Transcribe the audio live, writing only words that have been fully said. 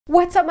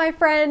What's up, my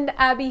friend?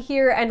 Abby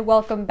here, and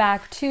welcome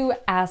back to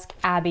Ask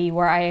Abby,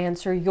 where I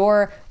answer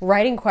your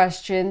writing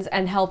questions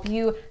and help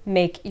you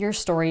make your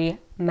story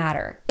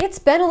matter. It's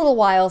been a little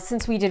while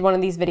since we did one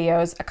of these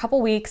videos, a couple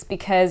weeks,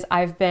 because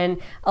I've been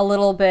a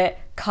little bit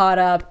caught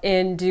up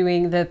in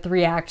doing the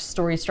 3-act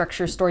story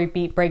structure, story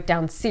beat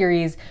breakdown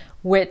series,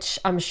 which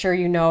I'm sure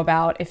you know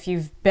about if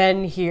you've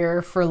been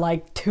here for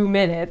like 2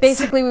 minutes.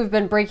 Basically, we've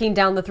been breaking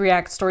down the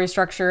 3-act story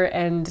structure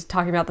and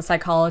talking about the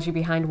psychology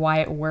behind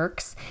why it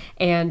works.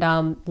 And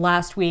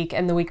last week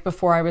and the week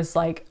before, I was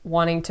like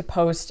wanting to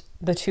post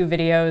the 2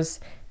 videos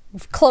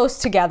close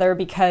together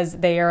because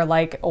they are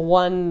like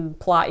one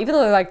plot. Even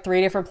though they're like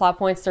 3 different plot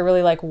points, they're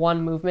really like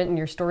one movement in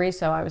your story.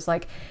 So I was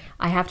like,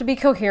 I have to be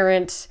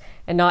coherent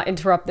and not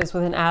interrupt this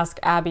with an Ask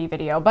Abby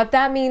video. But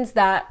that means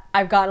that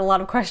I've gotten a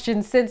lot of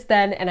questions since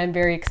then, and I'm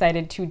very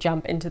excited to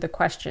jump into the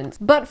questions.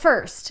 But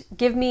first,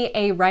 give me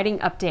a writing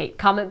update.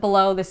 Comment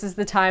below. This is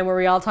the time where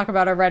we all talk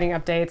about our writing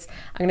updates.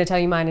 I'm gonna tell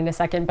you mine in a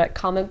second, but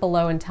comment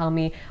below and tell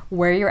me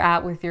where you're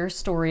at with your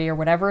story or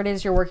whatever it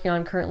is you're working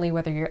on currently,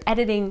 whether you're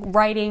editing,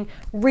 writing,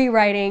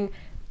 rewriting.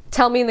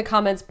 Tell me in the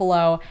comments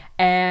below.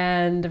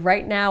 And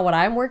right now what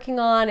I'm working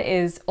on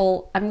is,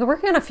 I'm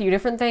working on a few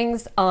different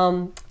things.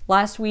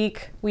 Last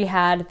week we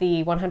had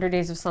the 100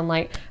 Days of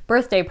Sunlight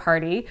birthday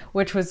party,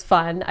 which was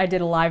fun. I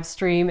did a live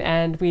stream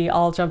and we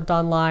all jumped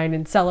online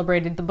and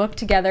celebrated the book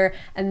together,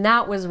 and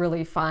that was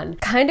really fun.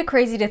 Kind of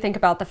crazy to think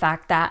about the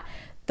fact that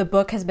the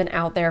book has been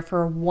out there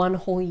for 1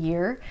 whole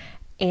year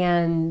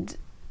and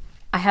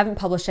I haven't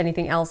published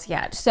anything else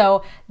yet.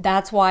 So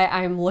that's why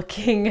I'm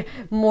looking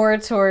more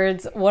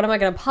towards what am I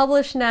gonna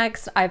publish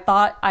next. I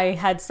thought I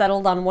had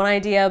settled on one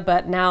idea,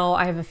 but now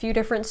I have a few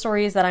different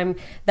stories that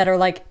are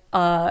like,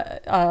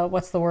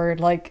 what's the word?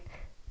 Like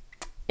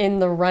in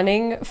the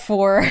running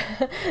for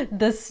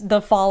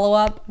the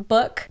follow-up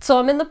book. So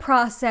I'm in the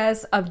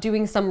process of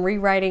doing some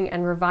rewriting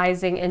and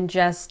revising and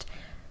just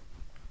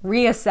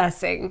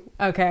reassessing.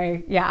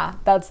 Okay, yeah,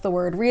 that's the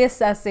word.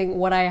 Reassessing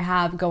what I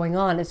have going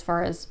on as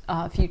far as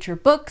future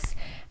books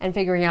and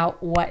figuring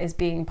out what is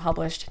being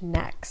published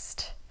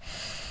next.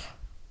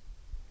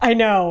 I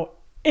know.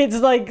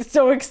 It's like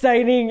so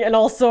exciting and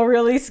also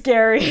really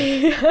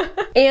scary.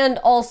 And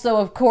also,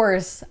 of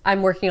course,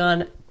 I'm working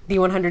on the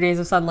 100 Days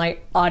of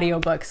Sunlight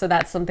audiobook. So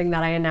that's something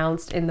that I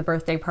announced in the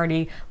birthday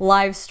party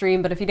live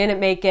stream. But if you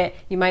didn't make it,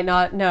 you might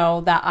not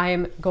know that I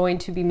am going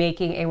to be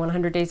making a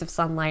 100 Days of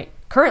Sunlight,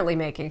 currently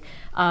making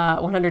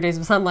 100 Days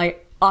of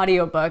Sunlight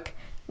audiobook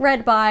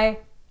read by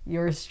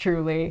yours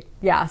truly.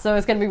 Yeah, so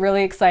it's gonna be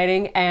really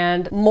exciting,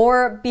 and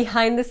more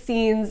behind the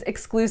scenes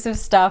exclusive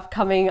stuff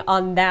coming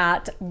on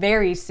that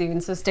very soon,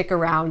 so stick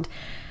around.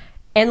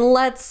 And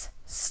let's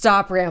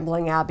stop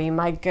rambling, Abby.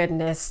 My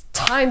goodness.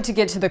 Time to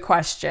get to the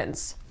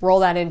questions. Roll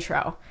that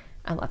intro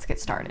and let's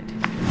get started.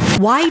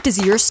 Why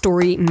does your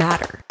story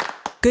matter?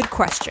 Good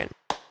question.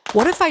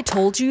 What if I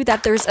told you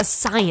that there's a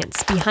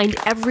science behind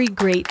every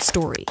great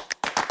story?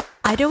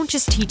 I don't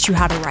just teach you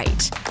how to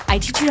write. I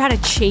teach you how to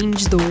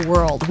change the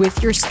world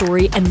with your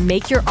story and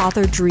make your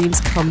author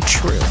dreams come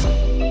true.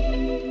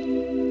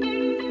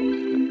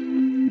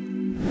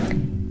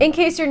 In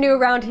case you're new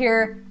around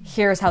here,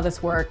 here's how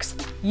this works.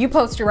 You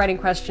post your writing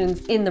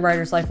questions in the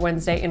Writer's Life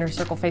Wednesday Inner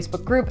Circle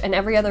Facebook group, and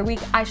every other week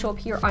I show up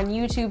here on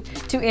YouTube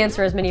to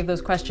answer as many of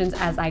those questions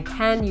as I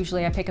can.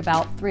 Usually I pick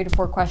about 3 to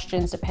 4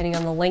 questions depending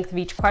on the length of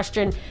each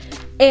question.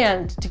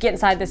 And to get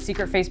inside this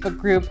secret Facebook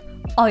group,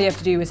 all you have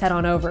to do is head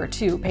on over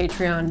to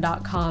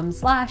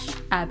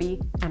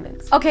patreon.com/Abbie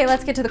Emmons. Okay,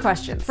 let's get to the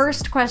questions.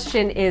 First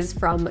question is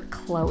from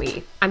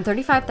Chloe. I'm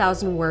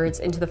 35,000 words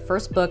into the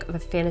first book of a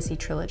fantasy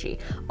trilogy.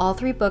 All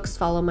 3 books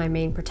follow my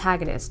main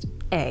protagonist,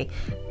 A,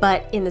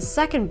 but in the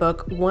second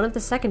book, one of the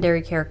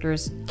secondary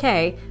characters,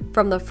 K,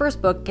 from the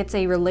first book gets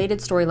a related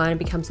storyline and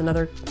becomes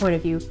another point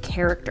of view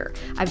character.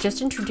 I've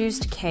just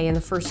introduced K in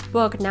the first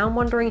book. Now I'm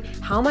wondering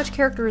how much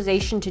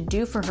characterization to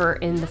do for her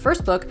in the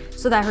first book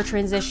so that her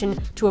transition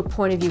to a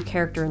point of view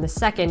character in the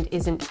second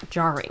isn't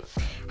jarring.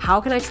 How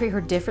can I treat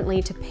her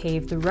differently to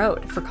pave the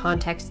road? For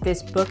context,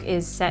 this book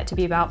is set to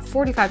be about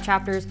 45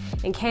 chapters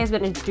and Kay has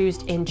been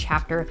introduced in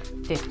chapter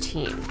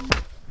 15.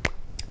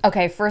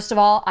 Okay, first of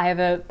all, I have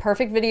a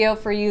perfect video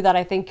for you that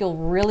I think you'll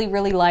really,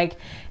 really like,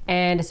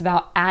 and it's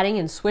about adding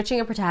and switching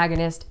a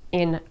protagonist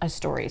in a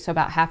story. So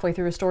about halfway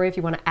through a story, if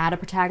you want to add a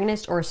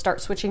protagonist or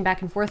start switching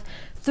back and forth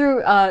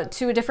through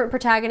to a different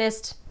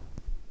protagonist,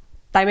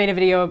 I made a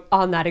video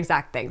on that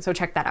exact thing, so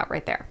check that out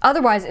right there.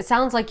 Otherwise, it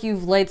sounds like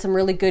you've laid some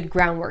really good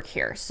groundwork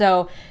here.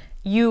 So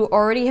you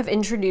already have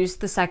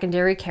introduced the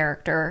secondary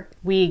character.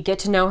 We get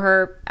to know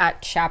her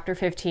at chapter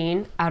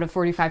 15 out of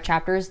 45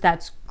 chapters.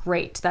 That's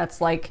great.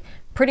 That's like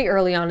pretty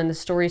early on in the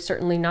story,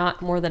 certainly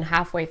not more than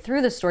halfway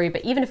through the story,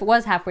 but even if it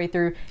was halfway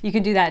through, you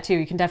can do that too.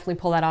 You can definitely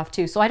pull that off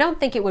too. So I don't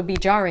think it would be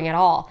jarring at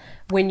all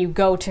when you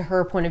go to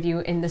her point of view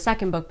in the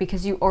second book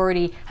because you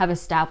already have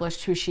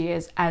established who she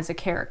is as a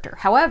character.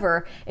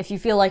 However, if you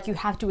feel like you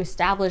have to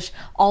establish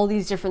all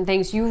these different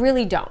things, you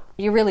really don't.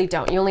 You really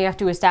don't. You only have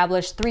to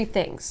establish 3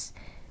 things.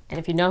 And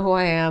if you know who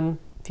I am,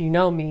 if you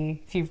know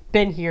me, if you've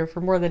been here for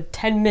more than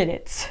 10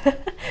 minutes,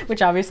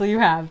 which obviously you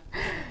have,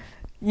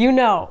 you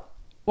know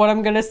what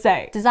I'm gonna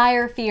say.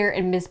 Desire, fear,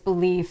 and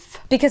misbelief.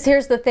 Because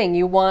here's the thing,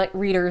 you want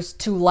readers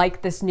to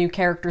like this new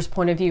character's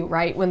point of view,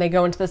 right? When they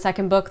go into the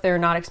second book, they're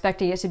not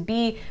expecting it to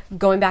be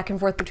going back and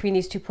forth between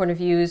these two point of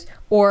views,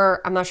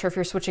 or I'm not sure if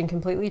you're switching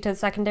completely to the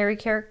secondary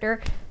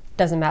character.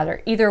 Doesn't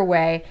matter. Either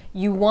way,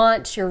 you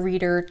want your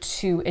reader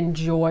to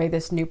enjoy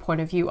this new point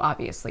of view,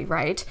 obviously,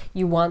 right?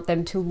 You want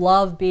them to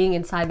love being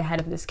inside the head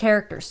of this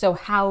character. So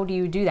how do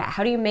you do that?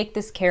 How do you make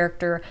this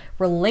character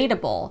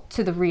relatable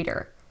to the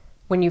reader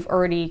when you've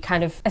already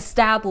kind of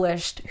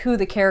established who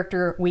the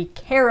character we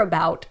care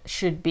about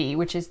should be,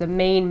 which is the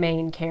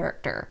main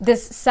character?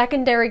 This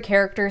secondary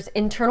character's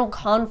internal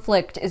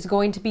conflict is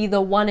going to be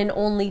the one and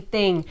only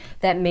thing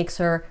that makes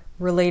her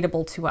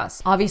relatable to us.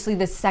 Obviously,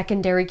 the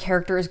secondary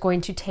character is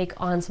going to take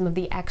on some of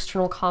the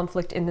external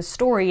conflict in the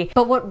story,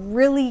 but what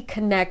really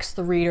connects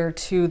the reader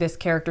to this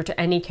character, to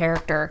any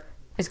character,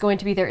 is going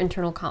to be their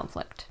internal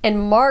conflict.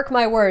 And mark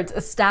my words,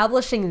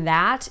 establishing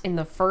that in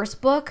the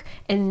first book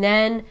and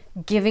then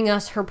giving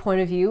us her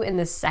point of view in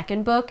the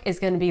second book is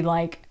going to be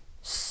like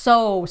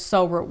so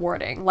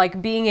rewarding.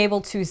 Like being able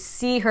to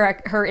see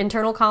her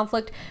internal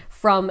conflict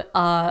from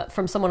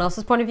someone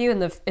else's point of view in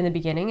the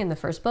beginning, in the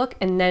first book,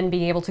 and then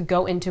being able to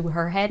go into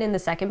her head in the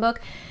second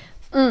book.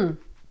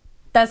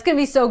 That's gonna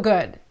be so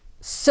good.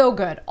 So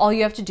good. All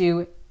you have to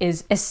do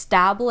is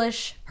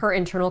establish her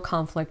internal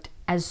conflict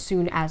as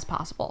soon as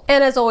possible.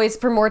 And as always,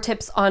 for more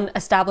tips on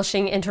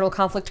establishing internal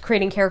conflict,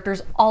 creating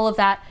characters, all of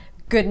that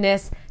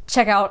goodness,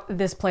 check out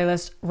this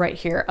playlist right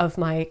here of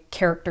my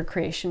character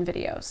creation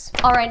videos.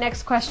 All right,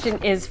 next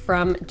question is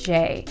from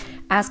Jay.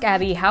 Ask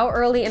Abbie, how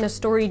early in a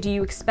story do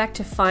you expect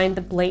to find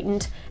the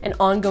blatant and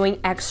ongoing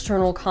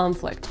external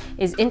conflict?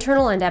 Is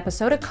internal and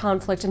episodic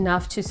conflict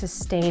enough to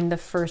sustain the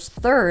first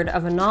third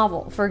of a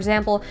novel? For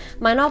example,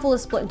 my novel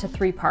is split into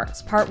 3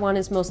 parts. Part 1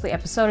 is mostly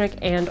episodic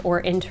and or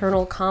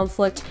internal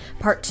conflict.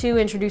 Part 2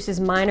 introduces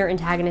minor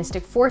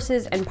antagonistic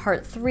forces, and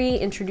Part 3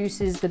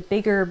 introduces the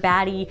bigger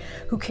baddie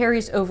who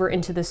carries over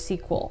into the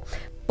sequel.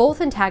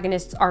 Both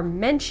antagonists are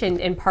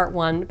mentioned in Part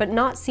 1, but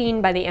not seen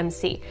by the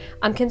MC.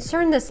 I'm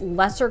concerned this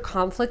lesser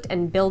conflict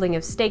and building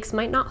of stakes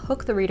might not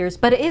hook the readers,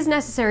 but it is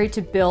necessary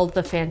to build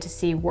the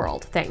fantasy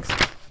world. Thanks.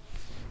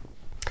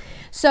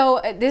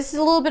 So this is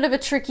a little bit of a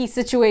tricky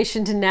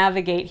situation to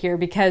navigate here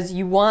because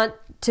you want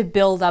to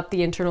build up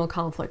the internal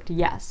conflict,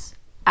 yes.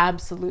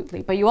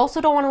 Absolutely. But you also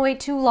don't want to wait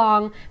too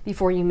long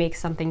before you make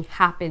something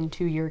happen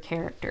to your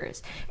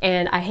characters.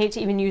 And I hate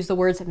to even use the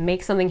words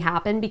make something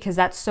happen because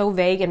that's so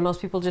vague and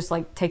most people just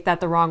like take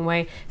that the wrong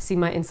way. See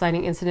my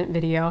inciting incident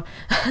video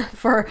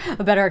for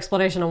a better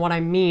explanation on what I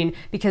mean,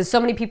 because so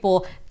many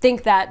people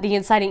think that the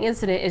inciting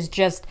incident is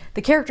just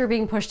the character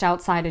being pushed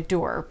outside a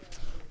door,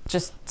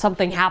 just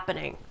something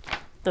happening.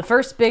 The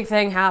first big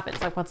thing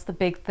happens. Like, what's the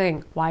big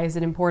thing? Why is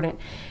it important?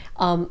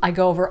 I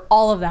go over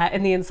all of that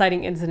in the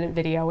inciting incident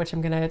video, which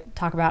I'm gonna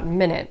talk about in a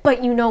minute.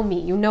 But you know me,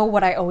 you know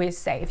what I always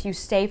say. If you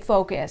stay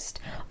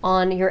focused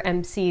on your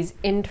MC's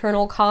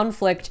internal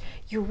conflict,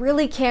 you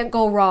really can't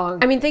go wrong.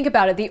 I mean, think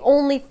about it. The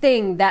only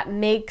thing that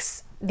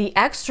makes the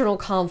external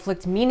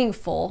conflict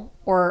meaningful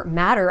or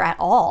matter at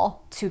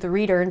all to the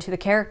reader and to the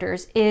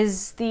characters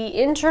is the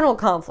internal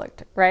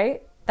conflict,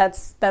 right?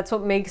 That's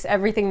what makes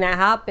everything that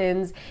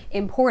happens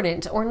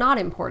important or not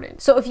important.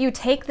 So if you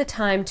take the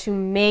time to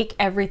make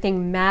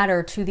everything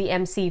matter to the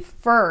MC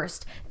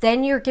first,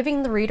 then you're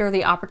giving the reader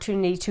the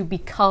opportunity to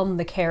become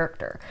the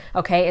character,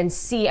 okay, and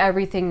see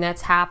everything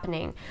that's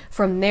happening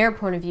from their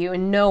point of view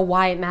and know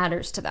why it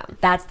matters to them.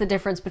 That's the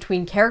difference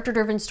between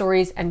character-driven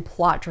stories and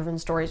plot-driven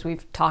stories.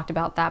 We've talked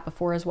about that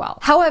before as well.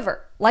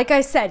 However, like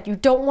I said, you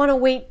don't want to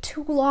wait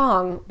too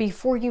long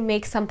before you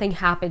make something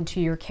happen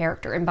to your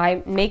character. And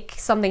by make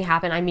something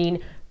happen, I mean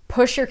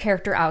push your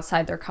character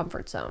outside their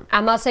comfort zone.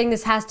 I'm not saying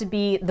this has to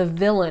be the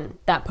villain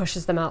that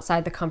pushes them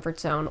outside the comfort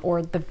zone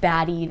or the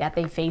baddie that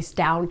they face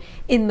down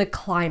in the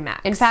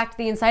climax. In fact,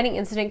 the inciting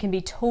incident can be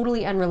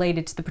totally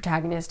unrelated to the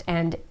protagonist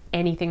and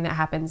anything that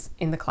happens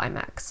in the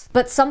climax.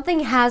 But something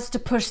has to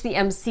push the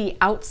MC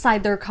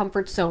outside their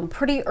comfort zone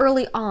pretty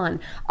early on.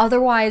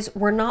 Otherwise,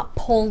 we're not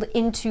pulled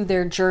into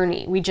their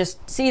journey. We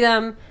just see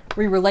them,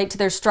 we relate to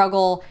their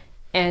struggle,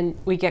 and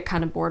we get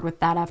kind of bored with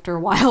that after a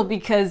while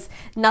because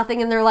nothing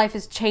in their life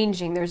is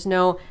changing. There's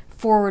no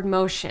forward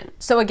motion.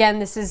 So again,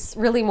 this is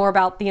really more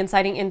about the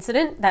inciting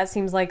incident. That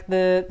seems like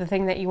the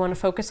thing that you want to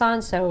focus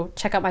on. So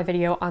check out my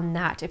video on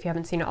that if you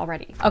haven't seen it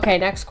already. Okay,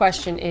 next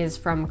question is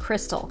from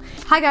Crystal.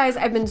 Hi guys,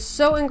 I've been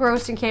so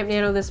engrossed in Camp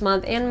Nano this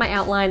month and my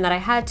outline that I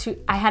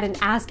had an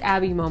Ask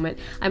Abbie moment.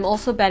 I'm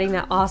also betting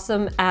that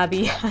awesome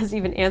Abbie has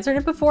even answered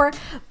it before,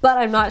 but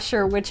I'm not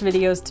sure which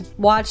videos to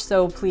watch,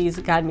 so please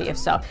guide me if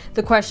so.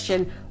 The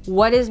question,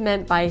 what is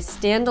meant by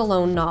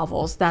standalone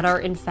novels that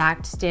are in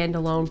fact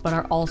standalone but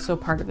are also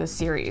part of the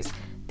series?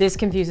 This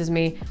confuses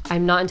me.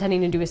 I'm not intending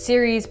to do a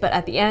series, but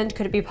at the end,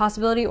 could it be a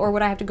possibility or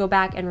would I have to go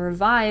back and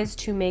revise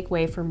to make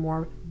way for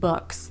more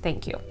books.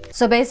 Thank you.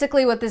 So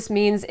basically what this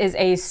means is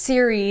a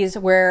series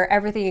where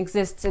everything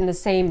exists in the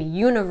same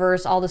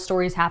universe, all the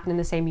stories happen in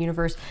the same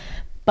universe,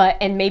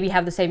 and maybe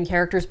have the same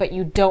characters, but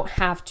you don't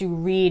have to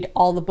read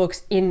all the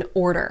books in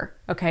order.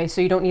 Okay,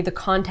 so you don't need the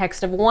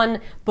context of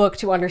one book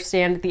to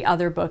understand the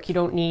other book. You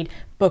don't need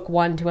book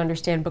 1 to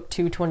understand book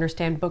 2 to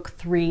understand book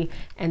 3,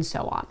 and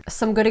so on.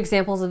 Some good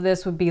examples of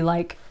this would be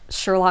like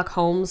Sherlock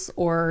Holmes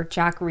or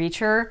Jack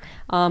Reacher.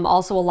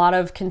 Also, a lot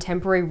of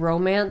contemporary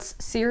romance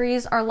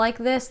series are like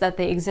this, that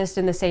they exist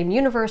in the same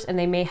universe and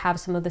they may have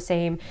some of the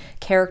same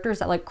characters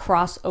that like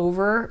cross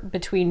over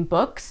between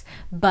books,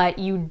 but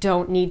you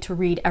don't need to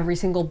read every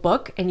single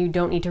book and you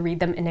don't need to read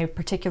them in a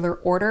particular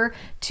order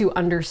to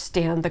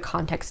understand the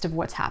context of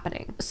what's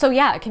happening. So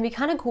yeah, it can be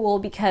kind of cool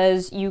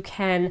because you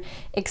can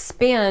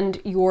expand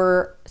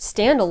your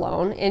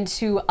standalone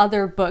into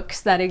other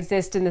books that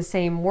exist in the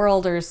same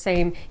world or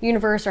same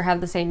universe or have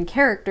the same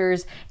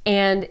characters,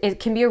 and it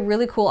can be a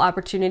really cool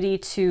opportunity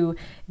to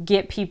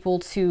get people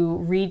to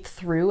read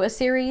through a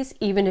series,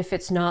 even if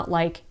it's not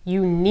like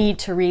you need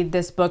to read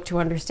this book to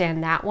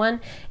understand that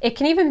one. It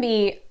can even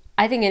be,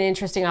 I think, an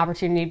interesting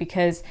opportunity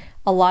because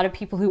a lot of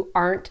people who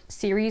aren't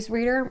series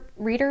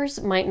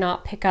readers might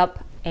not pick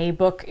up a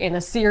book in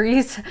a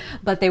series,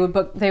 but they would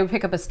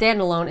pick up a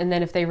standalone, and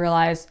then if they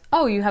realize,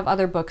 oh, you have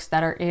other books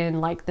that are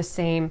in like the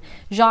same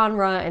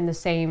genre and the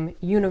same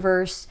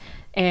universe,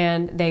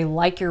 and they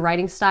like your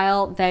writing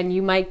style, then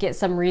you might get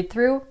some read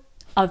through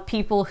of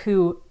people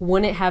who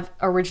wouldn't have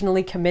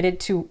originally committed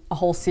to a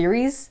whole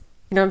series.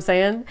 You know what I'm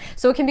saying?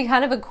 So it can be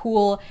kind of a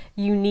cool,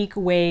 unique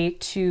way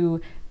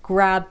to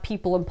grab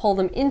people and pull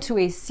them into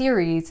a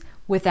series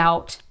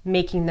without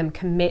making them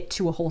commit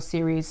to a whole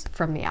series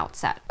from the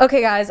outset.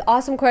 Okay guys,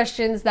 awesome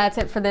questions. That's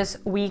it for this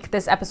week,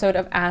 this episode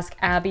of Ask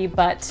Abbie,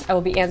 but I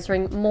will be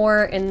answering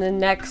more in the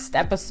next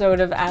episode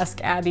of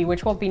Ask Abbie,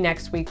 which won't be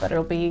next week, but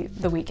it'll be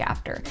the week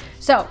after.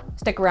 So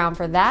stick around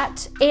for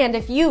that. And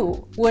if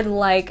you would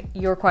like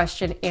your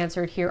question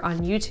answered here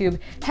on YouTube,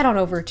 head on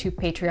over to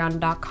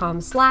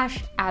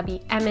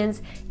patreon.com/Abbie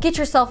Emmons. Get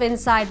yourself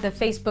inside the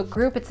Facebook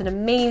group. It's an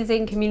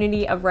amazing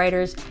community of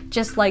writers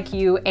just like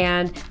you.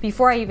 And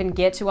before I even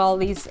get to all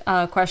these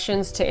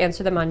questions to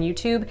answer them on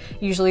YouTube,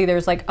 usually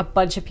there's like a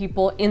bunch of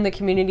people in the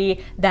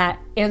community that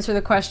answer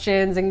the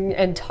questions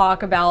and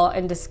talk about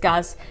and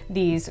discuss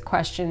these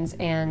questions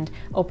and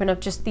open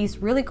up just these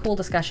really cool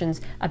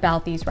discussions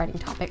about these writing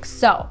topics.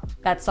 So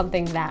that's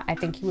something that I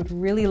think you would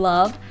really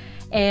love.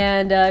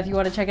 And if you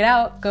want to check it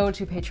out, go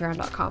to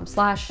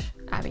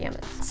patreon.com/Abbie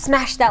Emmons.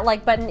 Smash that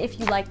like button if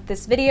you liked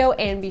this video,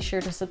 and be sure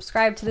to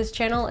subscribe to this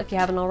channel if you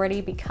haven't already,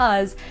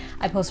 because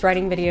I post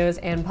writing videos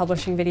and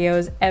publishing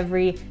videos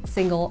every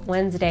single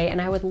Wednesday,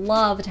 and I would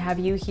love to have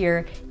you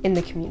here in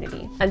the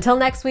community. Until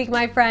next week,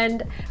 my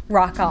friend,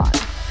 rock on.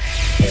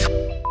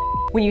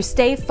 When you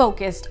stay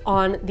focused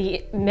on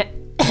the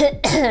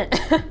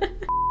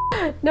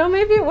no,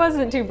 maybe it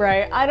wasn't too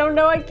bright. I don't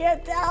know, I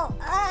can't tell.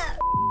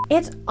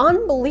 It's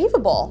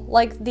unbelievable,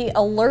 like the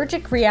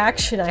allergic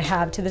reaction I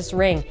have to this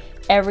ring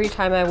every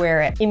time I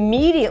wear it.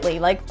 Immediately,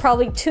 like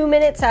probably 2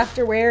 minutes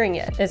after wearing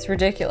it. It's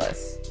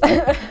ridiculous.